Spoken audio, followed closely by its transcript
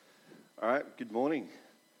All right, good morning.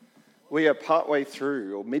 We are partway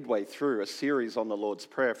through, or midway through, a series on the Lord's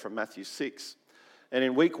Prayer from Matthew 6. And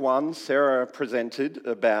in week 1, Sarah presented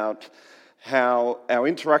about how our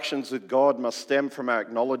interactions with God must stem from our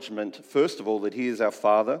acknowledgement, first of all, that He is our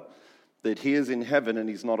Father, that He is in heaven and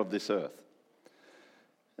He's not of this earth.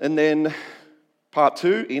 And then part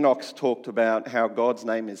 2, Enoch's talked about how God's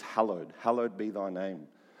name is hallowed. Hallowed be thy name.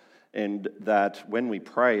 And that when we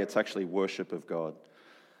pray, it's actually worship of God.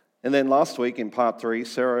 And then last week in part 3,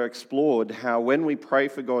 Sarah explored how when we pray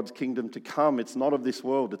for God's kingdom to come, it's not of this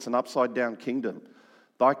world, it's an upside-down kingdom.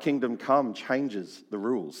 Thy kingdom come changes the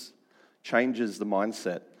rules, changes the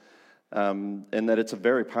mindset, and that it's a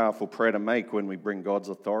very powerful prayer to make when we bring God's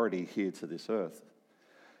authority here to this earth.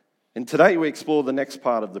 And today we explore the next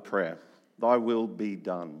part of the prayer, thy will be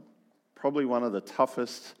done. Probably one of the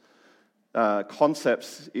toughest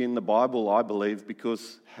concepts in the Bible, I believe,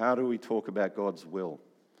 because how do we talk about God's will?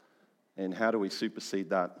 And how do we supersede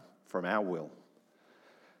that from our will?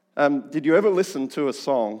 Did you ever listen to a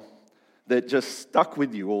song that just stuck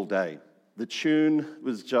with you all day? The tune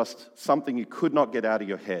was just something you could not get out of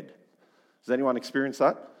your head. Has anyone experienced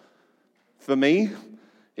that? For me,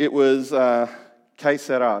 it was Que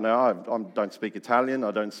Sera. Now, I don't speak Italian,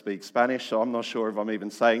 I don't speak Spanish, so I'm not sure if I'm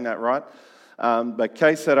even saying that right. But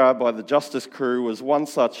Que Sera by the Justice Crew was one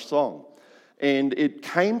such song. And it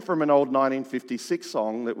came from an old 1956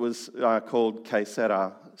 song that was called Que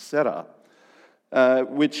Sera, Sera,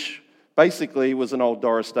 which basically was an old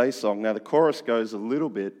Doris Day song. Now, the chorus goes a little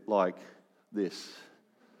bit like this.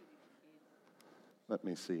 Let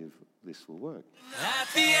me see if this will work. At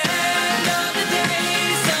the end of the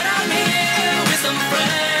day, said I'm here with some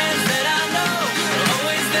friends that I know are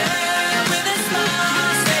always there with a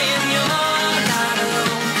smile, saying you're not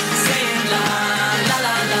alone, saying la la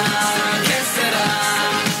la la.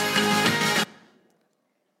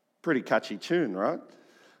 Pretty catchy tune, right?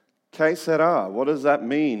 Que Sera, what does that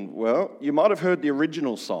mean? Well, you might have heard the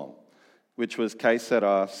original song, which was Que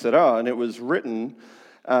Sera, Sera, and it was written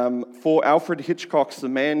for Alfred Hitchcock's The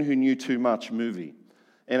Man Who Knew Too Much movie.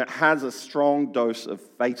 And it has a strong dose of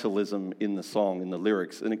fatalism in the song, in the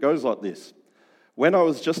lyrics. And it goes like this. When I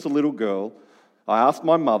was just a little girl, I asked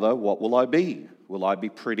my mother, what will I be? Will I be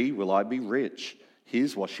pretty? Will I be rich?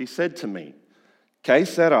 Here's what she said to me. Que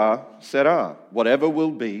sera, sera. Whatever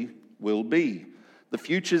will be, will be. The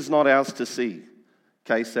future's not ours to see.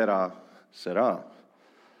 Que sera, sera.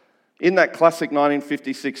 In that classic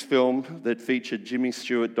 1956 film that featured Jimmy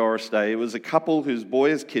Stewart, Doris Day, it was a couple whose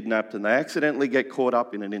boy is kidnapped and they accidentally get caught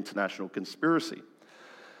up in an international conspiracy.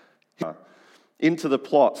 Into the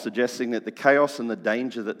plot, suggesting that the chaos and the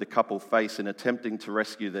danger that the couple face in attempting to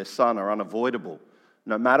rescue their son are unavoidable,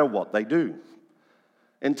 no matter what they do.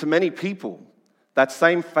 And to many people, that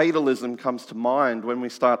same fatalism comes to mind when we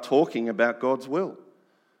start talking about God's will.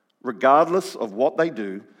 Regardless of what they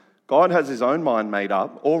do, God has His own mind made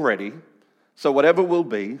up already, so whatever will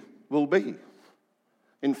be, will be.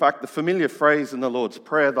 In fact, the familiar phrase in the Lord's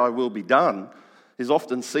Prayer, thy will be done, is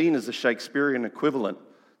often seen as a Shakespearean equivalent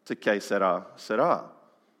to Que sera, sera.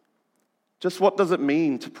 Just what does it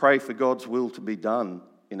mean to pray for God's will to be done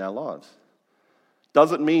in our lives?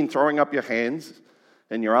 Does it mean throwing up your hands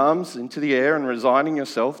and your arms into the air and resigning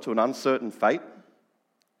yourself to an uncertain fate?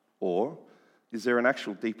 Or is there an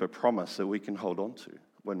actual deeper promise that we can hold on to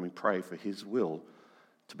when we pray for His will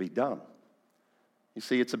to be done? You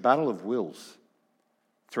see, it's a battle of wills.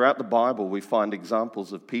 Throughout the Bible, we find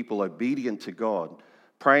examples of people obedient to God,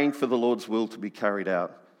 praying for the Lord's will to be carried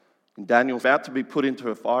out. And Daniel's about to be put into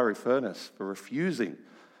a fiery furnace for refusing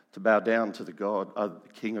to bow down to the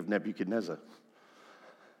king of Nebuchadnezzar.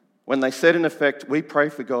 When they said, in effect, we pray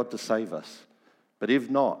for God to save us, but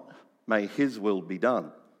if not, may His will be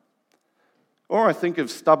done. Or I think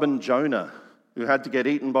of stubborn Jonah, who had to get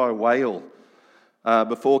eaten by a whale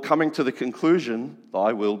before coming to the conclusion,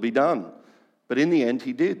 thy will be done. But in the end,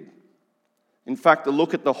 he did. In fact, a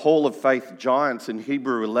look at the Hall of Faith giants in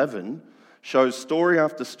Hebrew 11 shows story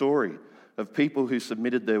after story of people who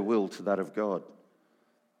submitted their will to that of God.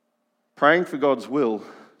 Praying for God's will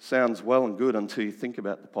sounds well and good until you think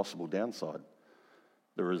about the possible downside.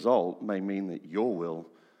 The result may mean that your will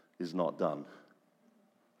is not done.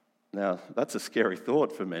 Now, that's a scary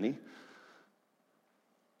thought for many.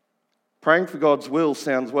 Praying for God's will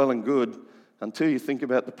sounds well and good until you think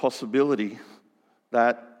about the possibility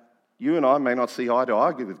that you and I may not see eye to eye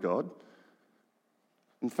with God.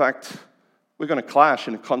 In fact, we're going to clash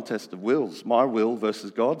in a contest of wills, my will versus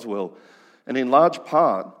God's will. And in large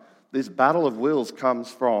part, this battle of wills comes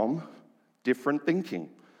from different thinking.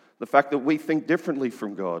 The fact that we think differently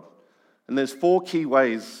from God. And there's 4 key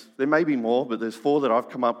ways, there may be more, but there's 4 that I've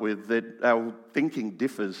come up with that our thinking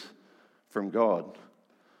differs from God.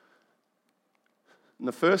 And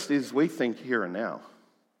the first is we think here and now.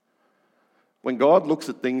 When God looks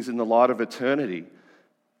at things in the light of eternity,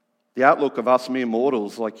 the outlook of us mere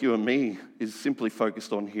mortals like you and me is simply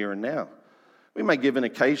focused on here and now. We may give an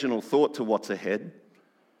occasional thought to what's ahead,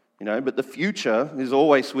 but the future is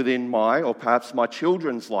always within my or perhaps my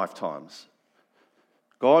children's lifetimes.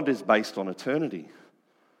 God is based on eternity,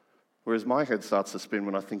 whereas my head starts to spin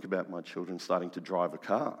when I think about my children starting to drive a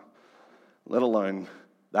car, let alone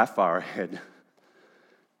that far ahead.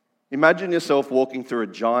 Imagine yourself walking through a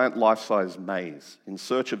giant life-size maze in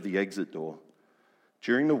search of the exit door.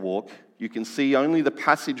 During the walk, you can see only the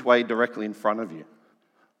passageway directly in front of you,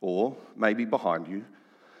 or maybe behind you,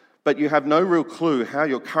 but you have no real clue how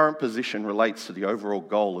your current position relates to the overall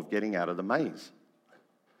goal of getting out of the maze.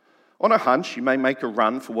 On a hunch, you may make a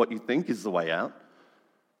run for what you think is the way out,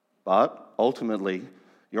 but ultimately,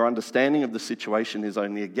 your understanding of the situation is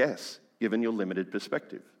only a guess, given your limited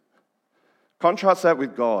perspective. Contrast that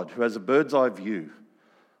with God, who has a bird's eye view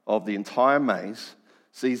of the entire maze,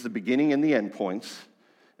 sees the beginning and the end points,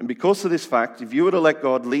 and because of this fact, if you were to let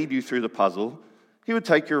God lead you through the puzzle, he would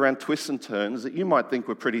take you around twists and turns that you might think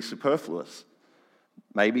were pretty superfluous,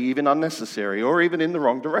 maybe even unnecessary, or even in the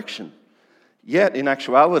wrong direction. Yet, in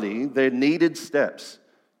actuality, they're needed steps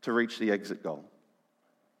to reach the exit goal.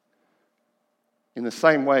 In the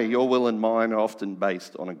same way, your will and mine are often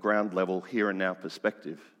based on a ground level, here and now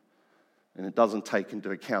perspective, and it doesn't take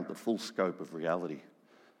into account the full scope of reality.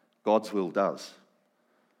 God's will does.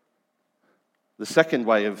 The second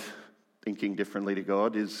way of thinking differently to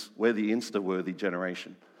God is we're the Insta-worthy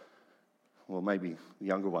generation. Well, maybe the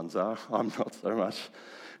younger ones are. I'm not so much.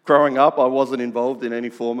 Growing up, I wasn't involved in any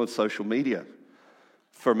form of social media.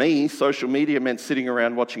 For me, social media meant sitting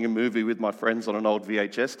around watching a movie with my friends on an old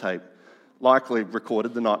VHS tape, likely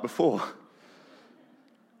recorded the night before.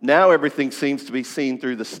 Now everything seems to be seen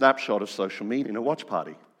through the snapshot of social media in a watch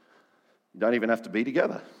party. You don't even have to be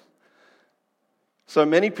together. So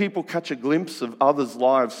many people catch a glimpse of others'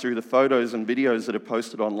 lives through the photos and videos that are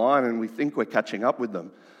posted online, and we think we're catching up with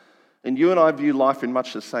them. And you and I view life in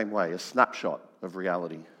much the same way, a snapshot of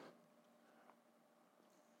reality.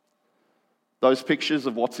 Those pictures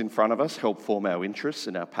of what's in front of us help form our interests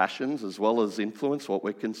and our passions, as well as influence what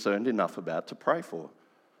we're concerned enough about to pray for.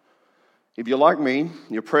 If you're like me,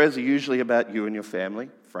 your prayers are usually about you and your family,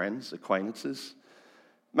 friends, acquaintances,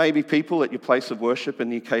 maybe people at your place of worship and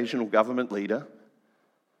the occasional government leader.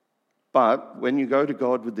 But when you go to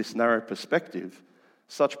God with this narrow perspective,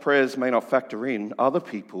 such prayers may not factor in other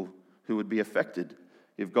people who would be affected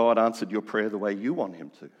if God answered your prayer the way you want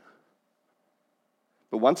him to.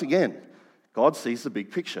 But once again, God sees the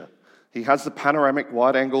big picture. He has the panoramic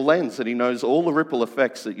wide-angle lens, and he knows all the ripple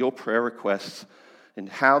effects that your prayer requests and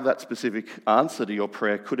how that specific answer to your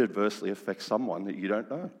prayer could adversely affect someone that you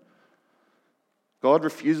don't know. God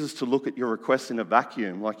refuses to look at your request in a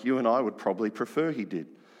vacuum like you and I would probably prefer he did.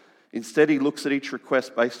 Instead, he looks at each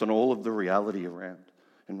request based on all of the reality around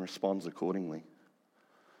and responds accordingly.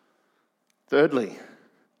 Thirdly,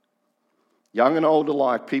 young and old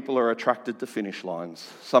alike, people are attracted to finish lines.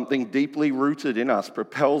 Something deeply rooted in us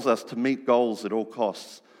propels us to meet goals at all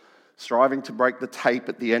costs, striving to break the tape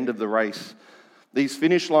at the end of the race. These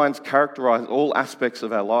finish lines characterize all aspects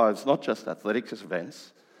of our lives, not just athletic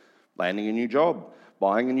events. Landing a new job,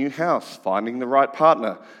 buying a new house, finding the right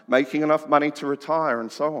partner, making enough money to retire, and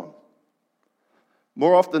so on.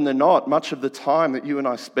 More often than not, much of the time that you and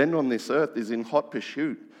I spend on this earth is in hot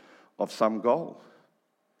pursuit of some goal.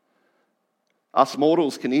 Us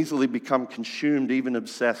mortals can easily become consumed, even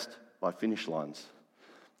obsessed by finish lines.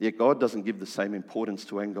 Yet God doesn't give the same importance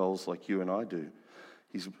to end goals like you and I do.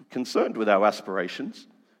 He's concerned with our aspirations,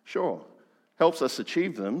 sure, helps us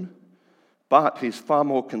achieve them, but he's far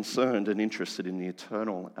more concerned and interested in the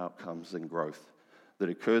eternal outcomes and growth that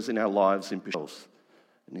occurs in our lives in pursuit,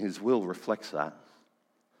 and his will reflects that.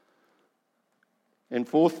 And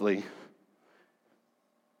fourthly,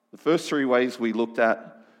 the first 3 ways we looked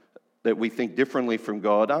at that we think differently from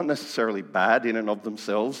God aren't necessarily bad in and of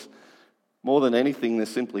themselves. More than anything, they're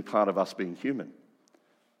simply part of us being human.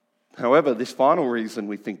 However, this final reason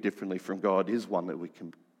we think differently from God is one that we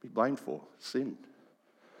can be blamed for: sin.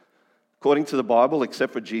 According to the Bible,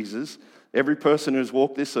 except for Jesus, every person who's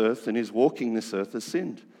walked this earth and is walking this earth has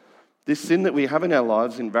sinned. This sin that we have in our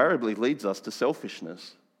lives invariably leads us to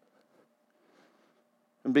selfishness.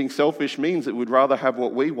 And being selfish means that we'd rather have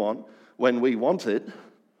what we want when we want it,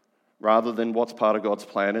 rather than what's part of God's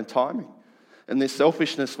plan and timing. And this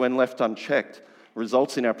selfishness, when left unchecked,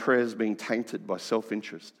 results in our prayers being tainted by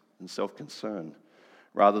self-interest and self-concern,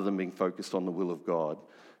 rather than being focused on the will of God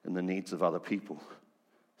and the needs of other people.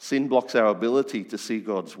 Sin blocks our ability to see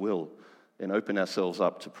God's will and open ourselves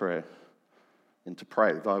up to prayer and to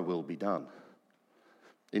pray, thy will be done.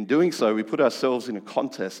 In doing so, we put ourselves in a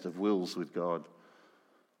contest of wills with God.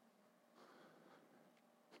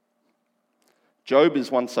 Job is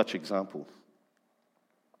one such example.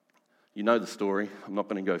 You know the story. I'm not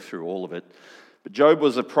going to go through all of it. But Job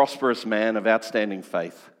was a prosperous man of outstanding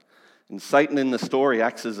faith. And Satan in the story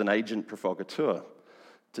acts as an agent provocateur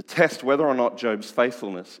to test whether or not Job's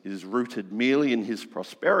faithfulness is rooted merely in his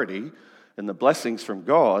prosperity and the blessings from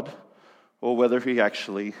God, or whether he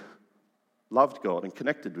actually loved God and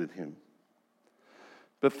connected with him.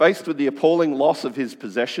 But faced with the appalling loss of his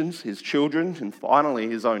possessions, his children, and finally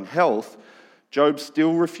his own health, Job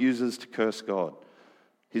still refuses to curse God.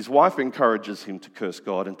 His wife encourages him to curse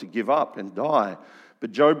God and to give up and die,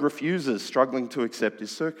 but Job refuses, struggling to accept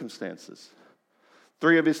his circumstances.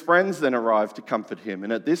 3 of his friends then arrive to comfort him,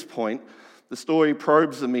 and at this point, the story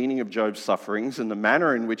probes the meaning of Job's sufferings and the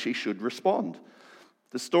manner in which he should respond.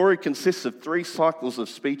 The story consists of 3 cycles of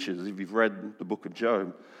speeches, if you've read the book of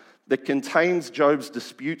Job, that contains Job's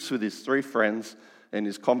disputes with his 3 friends and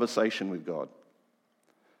his conversation with God.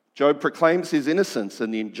 Job proclaims his innocence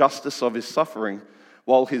and the injustice of his suffering,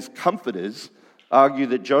 while his comforters argue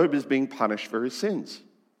that Job is being punished for his sins.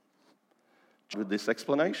 With this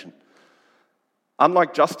explanation,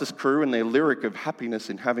 unlike Justice Crew and their lyric of happiness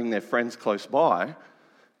in having their friends close by,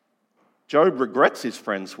 Job regrets his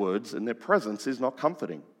friends' words and their presence is not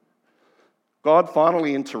comforting. God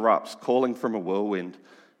finally interrupts, calling from a whirlwind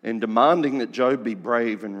and demanding that Job be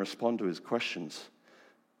brave and respond to his questions.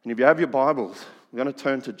 And if you have your Bibles, we're going to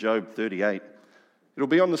turn to Job 38. It'll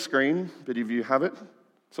be on the screen, but if you have it,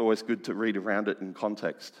 it's always good to read around it in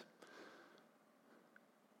context.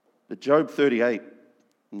 But Job 38,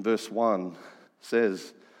 in verse 1,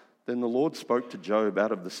 says, "Then the Lord spoke to Job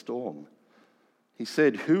out of the storm. He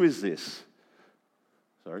said, verse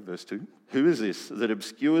 2, who is this that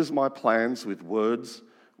obscures my plans with words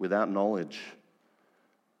without knowledge?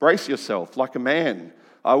 Brace yourself like a man.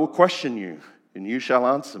 I will question you, and you shall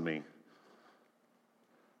answer me.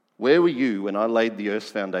 Where were you when I laid the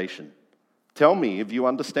earth's foundation? Tell me if you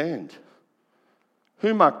understand.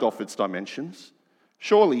 Who marked off its dimensions?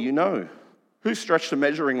 Surely you know. Who stretched a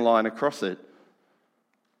measuring line across it?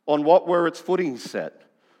 On what were its footings set?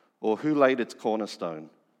 Or who laid its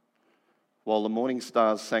cornerstone? While the morning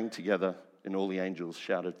stars sang together and all the angels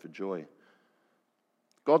shouted for joy."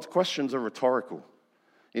 God's questions are rhetorical,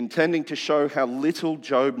 intending to show how little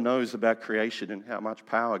Job knows about creation and how much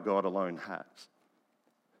power God alone has.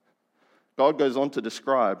 God goes on to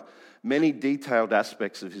describe many detailed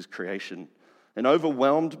aspects of his creation, and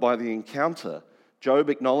overwhelmed by the encounter, Job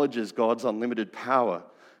acknowledges God's unlimited power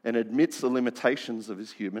and admits the limitations of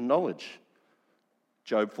his human knowledge.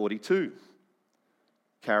 Job 42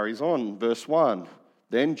 carries on, verse 1.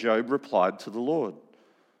 Then Job replied to the Lord,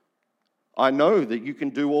 "I know that you can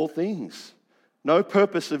do all things. No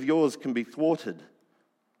purpose of yours can be thwarted.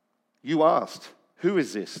 You asked, who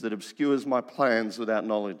is this that obscures my plans without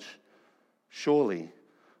knowledge? Surely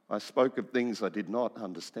I spoke of things I did not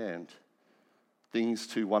understand, things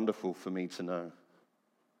too wonderful for me to know."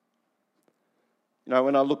 You know,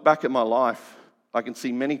 when I look back at my life, I can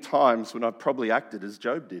see many times when I've probably acted as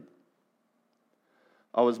Job did.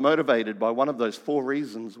 I was motivated by one of those 4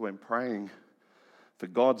 reasons when praying for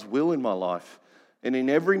God's will in my life. And in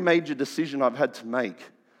every major decision I've had to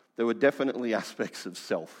make, there were definitely aspects of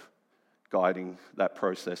self guiding that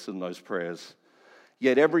process and those prayers.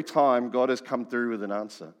 Yet every time, God has come through with an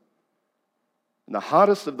answer. And the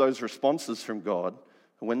hardest of those responses from God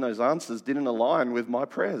are when those answers didn't align with my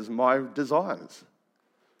prayers, my desires.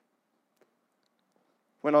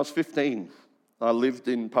 When I was 15, I lived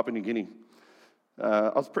in Papua New Guinea. I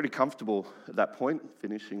was pretty comfortable at that point,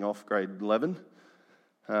 finishing off grade 11.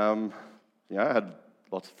 I had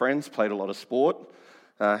lots of friends, played a lot of sport,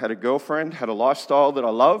 had a girlfriend, had a lifestyle that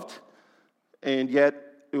I loved, and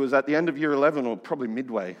yet it was at the end of year 11, or probably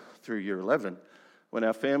midway through year 11, when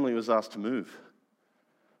our family was asked to move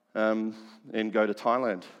and go to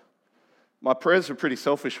Thailand. My prayers were pretty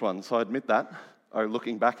selfish ones, I admit that.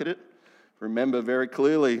 Looking back at it, remember very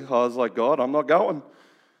clearly, I was like, God, I'm not going.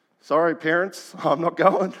 Sorry, parents, I'm not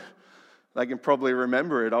going. They can probably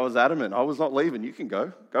remember it. I was adamant. I was not leaving. You can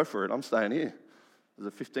go. Go for it. I'm staying here. As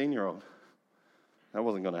a 15-year-old. That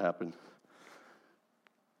wasn't going to happen.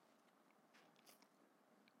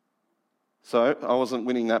 So I wasn't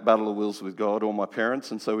winning that battle of wills with God or my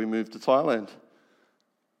parents, and so we moved to Thailand.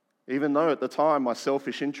 Even though at the time my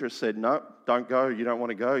selfish interest said, no, don't go. You don't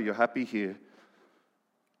want to go. You're happy here.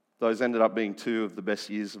 Those ended up being 2 of the best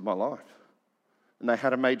years of my life. And they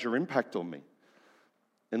had a major impact on me.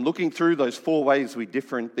 And looking through those 4 ways we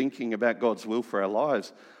differ in thinking about God's will for our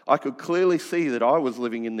lives, I could clearly see that I was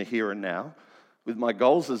living in the here and now, with my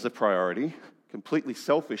goals as a priority, completely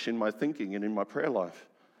selfish in my thinking and in my prayer life.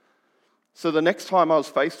 So the next time I was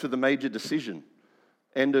faced with a major decision,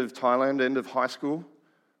 end of Thailand, end of high school,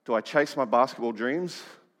 do I chase my basketball dreams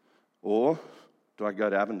or do I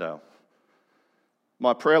go to Avondale?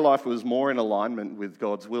 My prayer life was more in alignment with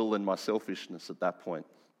God's will than my selfishness at that point.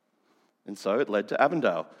 And so it led to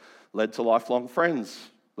Avondale, led to lifelong friends,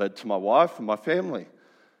 led to my wife and my family.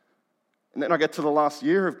 And then I get to the last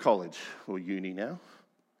year of college, or uni now,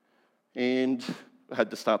 and I had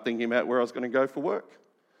to start thinking about where I was going to go for work.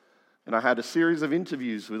 And I had a series of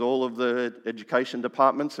interviews with all of the education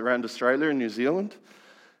departments around Australia and New Zealand.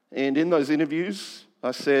 And in those interviews,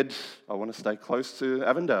 I said, I want to stay close to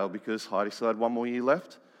Avondale because Heidi still had 1 more year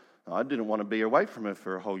left. I didn't want to be away from her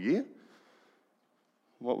for a whole year.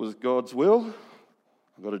 What was God's will?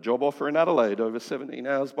 I got a job offer in Adelaide over 17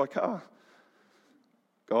 hours by car.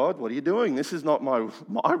 God, what are you doing? This is not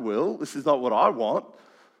my will. This is not what I want.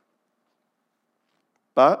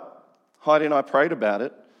 But Heidi and I prayed about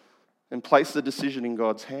it and placed the decision in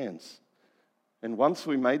God's hands. And once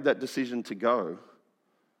we made that decision to go,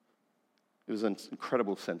 it was an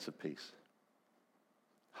incredible sense of peace.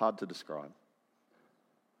 Hard to describe.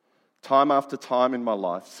 Time after time in my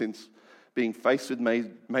life, since being faced with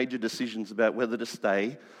major decisions about whether to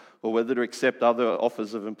stay or whether to accept other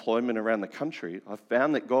offers of employment around the country, I've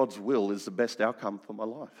found that God's will is the best outcome for my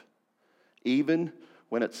life, even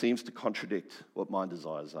when it seems to contradict what my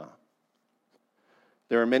desires are.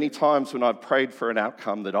 There are many times when I've prayed for an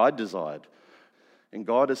outcome that I desired, and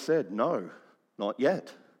God has said, no, not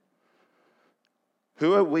yet.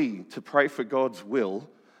 Who are we to pray for God's will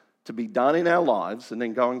to be done in our lives and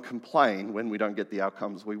then go and complain when we don't get the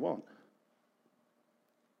outcomes we want?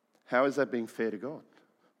 How is that being fair to God?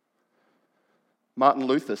 Martin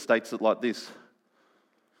Luther states it like this: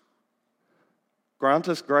 grant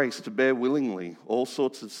us grace to bear willingly all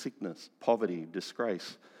sorts of sickness, poverty,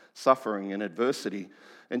 disgrace, suffering, and adversity,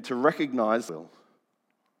 and to recognize the will.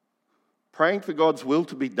 Praying for God's will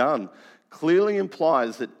to be done clearly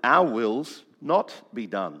implies that our wills not be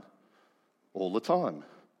done all the time.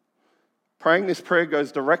 Praying this prayer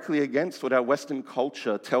goes directly against what our Western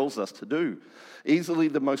culture tells us to do. Easily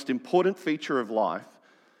the most important feature of life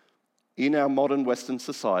in our modern Western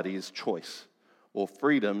society is choice, or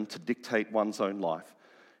freedom to dictate one's own life.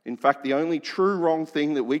 In fact, the only true wrong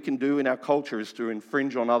thing that we can do in our culture is to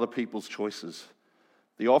infringe on other people's choices.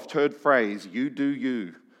 The oft-heard phrase, "you do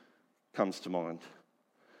you," comes to mind.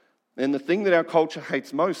 And the thing that our culture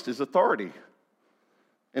hates most is authority.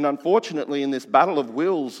 And unfortunately, in this battle of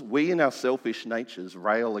wills, we in our selfish natures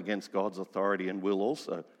rail against God's authority and will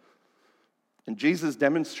also. And Jesus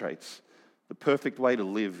demonstrates the perfect way to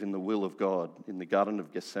live in the will of God in the Garden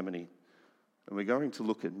of Gethsemane. And we're going to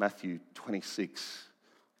look at Matthew 26.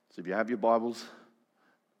 So if you have your Bibles,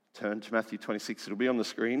 turn to Matthew 26. It'll be on the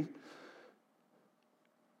screen.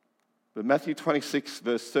 But Matthew 26,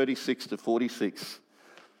 verse 36 to 46,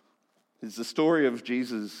 is the story of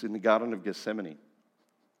Jesus in the Garden of Gethsemane.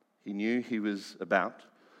 He knew he was about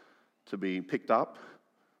to be picked up,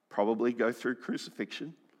 probably go through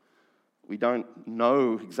crucifixion. We don't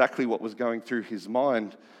know exactly what was going through his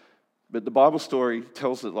mind, but the Bible story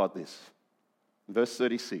tells it like this. Verse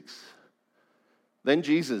 36, then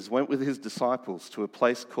Jesus went with his disciples to a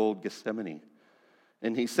place called Gethsemane,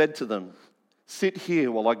 and he said to them, sit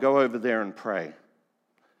here while I go over there and pray.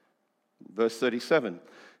 Verse 37,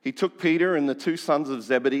 he took Peter and the 2 sons of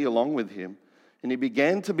Zebedee along with him, and he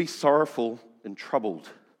began to be sorrowful and troubled.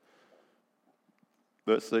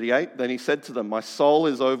 Verse 38, then he said to them, my soul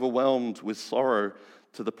is overwhelmed with sorrow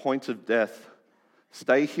to the point of death.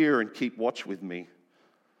 Stay here and keep watch with me.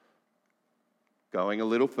 Going a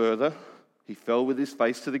little further, he fell with his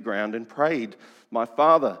face to the ground and prayed, my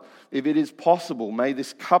Father, if it is possible, may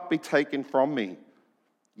this cup be taken from me,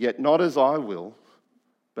 yet not as I will,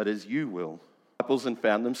 but as you will. And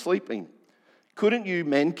found them sleeping. Couldn't you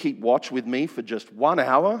men keep watch with me for just 1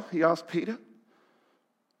 hour? He asked Peter.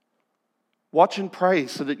 Watch and pray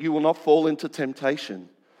so that you will not fall into temptation.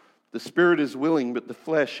 The spirit is willing, but the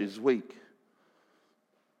flesh is weak.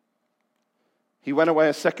 He went away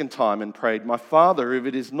a second time and prayed, my Father, if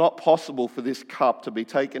it is not possible for this cup to be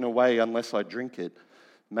taken away unless I drink it,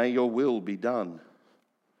 may your will be done.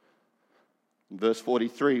 In verse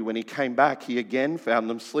 43, when he came back, he again found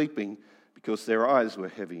them sleeping because their eyes were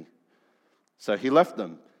heavy. So he left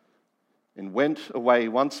them and went away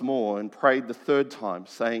once more and prayed the 3rd time,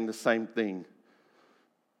 saying the same thing.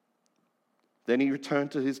 Then he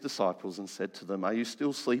returned to his disciples and said to them, "Are you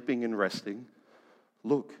still sleeping and resting?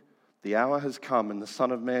 Look, the hour has come and the Son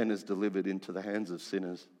of Man is delivered into the hands of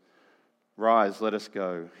sinners. Rise, let us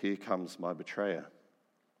go. Here comes my betrayer."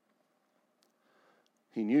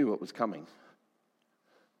 He knew what was coming.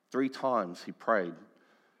 3 times he prayed,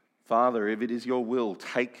 "Father, if it is your will,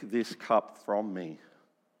 take this cup from me."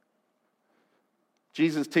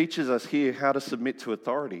 Jesus teaches us here how to submit to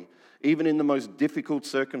authority, even in the most difficult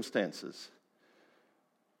circumstances.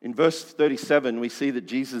 In verse 37, we see that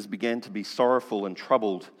Jesus began to be sorrowful and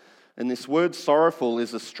troubled. And this word sorrowful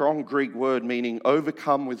is a strong Greek word meaning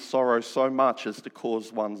overcome with sorrow so much as to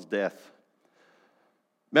cause one's death.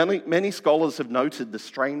 Many scholars have noted the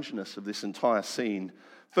strangeness of this entire scene.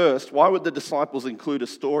 First, why would the disciples include a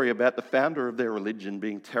story about the founder of their religion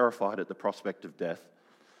being terrified at the prospect of death?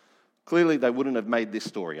 Clearly, they wouldn't have made this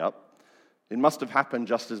story up. It must have happened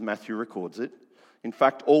just as Matthew records it. In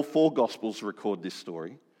fact, all 4 Gospels record this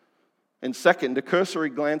story. And second, a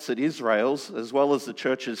cursory glance at Israel's, as well as the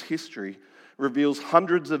church's history, reveals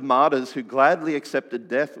hundreds of martyrs who gladly accepted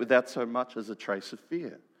death without so much as a trace of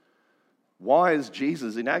fear. Why is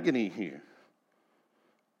Jesus in agony here?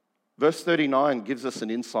 Verse 39 gives us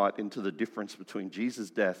an insight into the difference between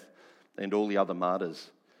Jesus' death and all the other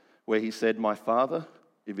martyrs, where he said, "My Father,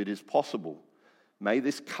 if it is possible, may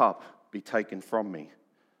this cup be taken from me."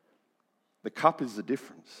 The cup is the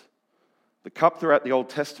difference. The cup throughout the Old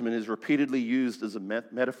Testament is repeatedly used as a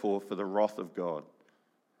metaphor for the wrath of God.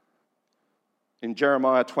 In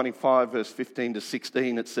Jeremiah 25, verse 15 to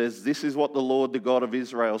 16, it says, "This is what the Lord, the God of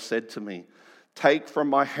Israel, said to me. Take from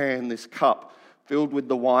my hand this cup filled with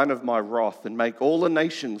the wine of my wrath, and make all the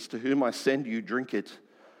nations to whom I send you drink it.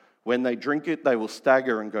 When they drink it, they will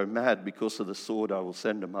stagger and go mad because of the sword I will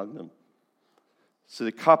send among them." So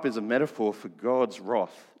the cup is a metaphor for God's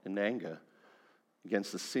wrath and anger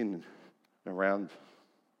against the sin around.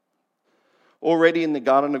 Already in the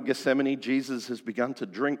Garden of Gethsemane, Jesus has begun to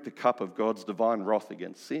drink the cup of God's divine wrath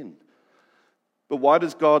against sin. But why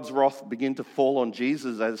does God's wrath begin to fall on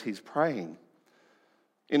Jesus as he's praying?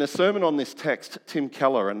 In a sermon on this text, Tim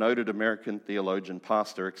Keller, a noted American theologian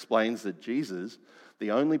pastor, explains that Jesus, the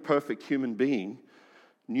only perfect human being,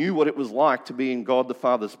 knew what it was like to be in God the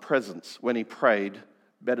Father's presence when he prayed,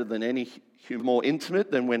 better than any human, more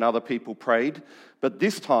intimate than when other people prayed. But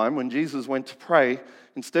this time, when Jesus went to pray,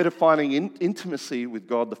 instead of finding intimacy with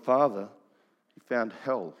God the Father, he found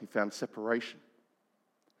hell, he found separation.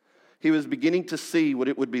 He was beginning to see what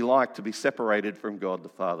it would be like to be separated from God the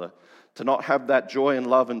Father, to not have that joy and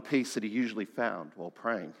love and peace that he usually found while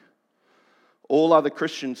praying. All other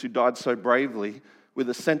Christians who died so bravely with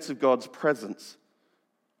a sense of God's presence,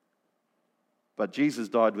 but Jesus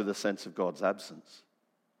died with a sense of God's absence.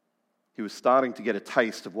 He was starting to get a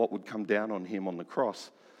taste of what would come down on him on the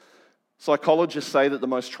cross. Psychologists say that the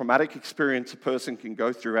most traumatic experience a person can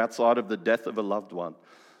go through outside of the death of a loved one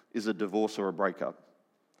is a divorce or a breakup.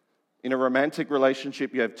 In a romantic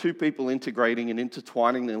relationship, you have 2 people integrating and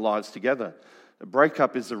intertwining their lives together. A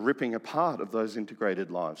breakup is the ripping apart of those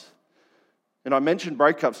integrated lives. And I mentioned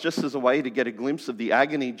breakups just as a way to get a glimpse of the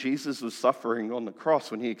agony Jesus was suffering on the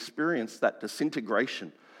cross when he experienced that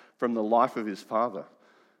disintegration from the life of his Father.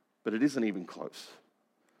 But it isn't even close.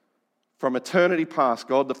 From eternity past,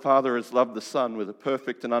 God the Father has loved the Son with a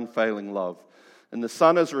perfect and unfailing love. And the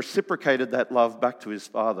Son has reciprocated that love back to his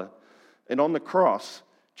Father. And on the cross,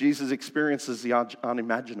 Jesus experiences the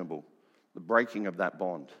unimaginable, the breaking of that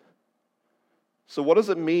bond. So what does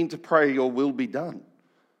it mean to pray, "Your will be done"?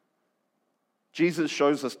 Jesus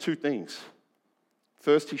shows us 2 things.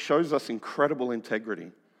 First, he shows us incredible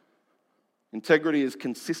integrity. Integrity is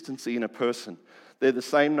consistency in a person. They're the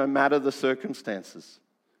same no matter the circumstances.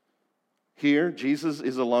 Here, Jesus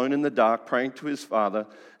is alone in the dark praying to his Father,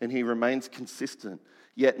 and he remains consistent.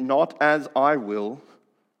 Yet not as I will,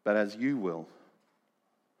 but as you will.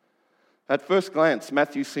 At first glance,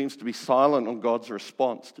 Matthew seems to be silent on God's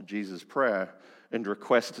response to Jesus' prayer and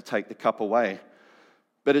request to take the cup away.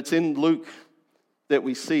 But it's in Luke that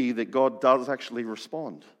we see that God does actually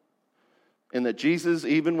respond. And that Jesus,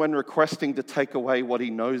 even when requesting to take away what he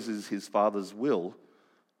knows is his Father's will,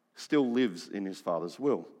 still lives in his Father's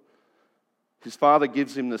will. His Father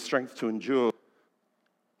gives him the strength to endure.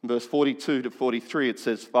 In verse 42 to 43, it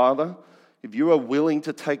says, "Father, if you are willing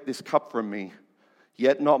to take this cup from me,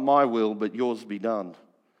 yet not my will, but yours be done."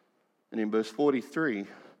 And in verse 43,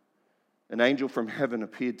 an angel from heaven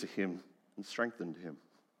appeared to him and strengthened him.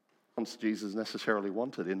 Not Jesus necessarily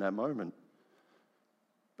wanted in that moment.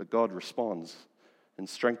 But God responds and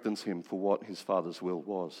strengthens him for what his Father's will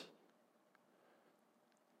was.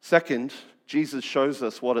 Second, Jesus shows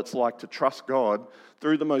us what it's like to trust God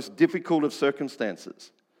through the most difficult of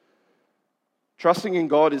circumstances. Trusting in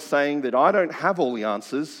God is saying that I don't have all the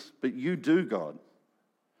answers, but you do, God.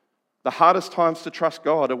 The hardest times to trust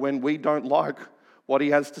God are when we don't like what he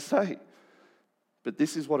has to say. But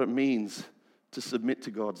this is what it means to submit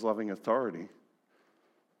to God's loving authority.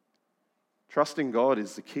 Trusting God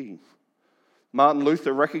is the key. Martin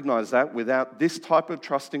Luther recognized that without this type of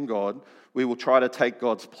trust in God, we will try to take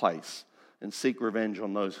God's place and seek revenge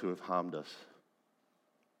on those who have harmed us.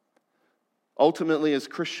 Ultimately, as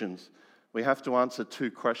Christians, we have to answer two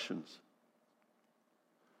questions.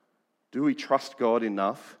 Do we trust God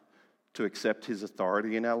enough to accept his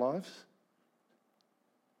authority in our lives?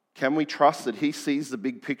 Can we trust that he sees the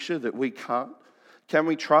big picture that we can't? Can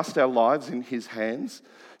we trust our lives in his hands?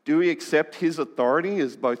 Do we accept his authority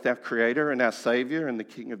as both our creator and our savior and the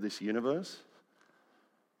king of this universe?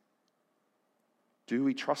 Do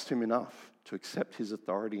we trust him enough to accept his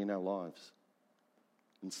authority in our lives?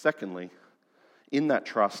 And secondly, in that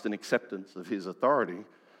trust and acceptance of his authority,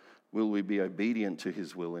 will we be obedient to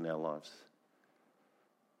his will in our lives?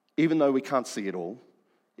 Even though we can't see it all,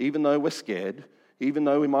 even though we're scared, even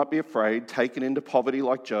though we might be afraid, taken into poverty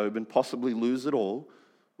like Job and possibly lose it all,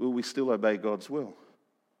 will we still obey God's will?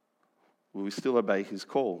 Will we still obey his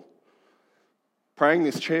call? Praying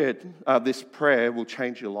this prayer will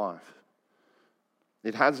change your life.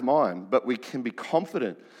 It has mine, but we can be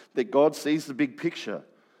confident that God sees the big picture.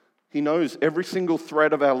 He knows every single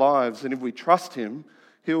thread of our lives, and if we trust him,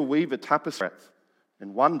 he'll weave a tapestry.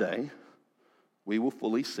 And one day, we will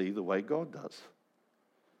fully see the way God does.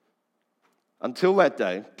 Until that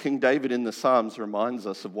day, King David in the Psalms reminds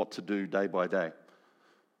us of what to do day by day.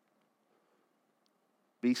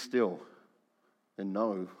 Be still and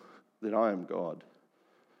know that I am God.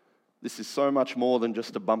 This is so much more than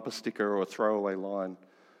just a bumper sticker or a throwaway line.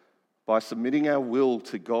 By submitting our will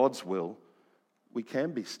to God's will, we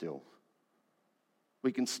can be still.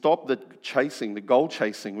 We can stop the chasing, the goal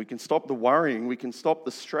chasing. We can stop the worrying. We can stop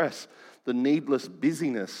the stress, the needless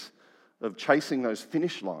busyness of chasing those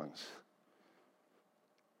finish lines.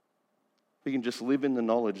 We can just live in the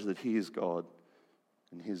knowledge that he is God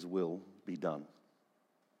and his will be done.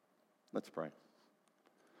 Let's pray.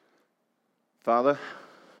 Father,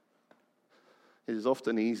 it is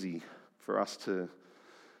often easy for us to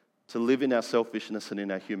live in our selfishness and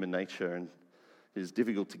in our human nature, and it is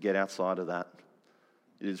difficult to get outside of that.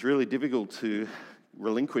 It is really difficult to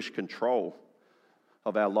relinquish control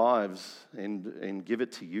of our lives and give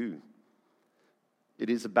it to you. It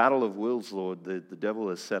is a battle of wills, Lord, that the devil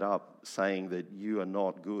has set up, saying that you are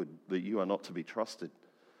not good, that you are not to be trusted.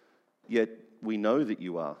 Yet we know that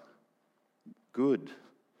you are good.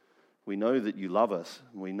 We know that you love us.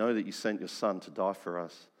 We know that you sent your Son to die for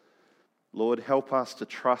us. Lord, help us to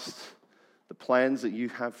trust the plans that you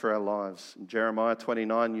have for our lives. In Jeremiah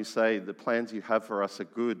 29, you say the plans you have for us are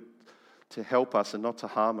good, to help us and not to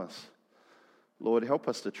harm us. Lord, help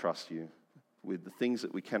us to trust you with the things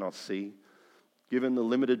that we cannot see. Given the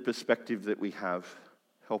limited perspective that we have,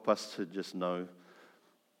 help us to just know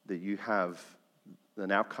that you have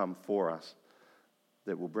an outcome for us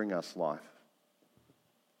that will bring us life.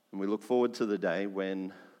 And we look forward to the day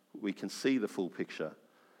when we can see the full picture,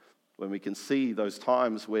 when we can see those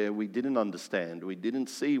times where we didn't understand, we didn't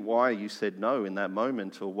see why you said no in that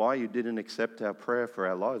moment, or why you didn't accept our prayer for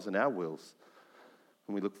our lives and our wills.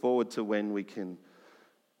 And we look forward to when we can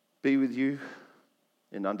be with you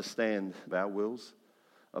and understand our wills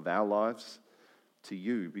of our lives to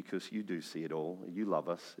you, because you do see it all. You love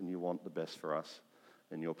us and you want the best for us,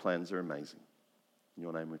 and your plans are amazing. In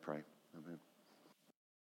your name we pray. Amen.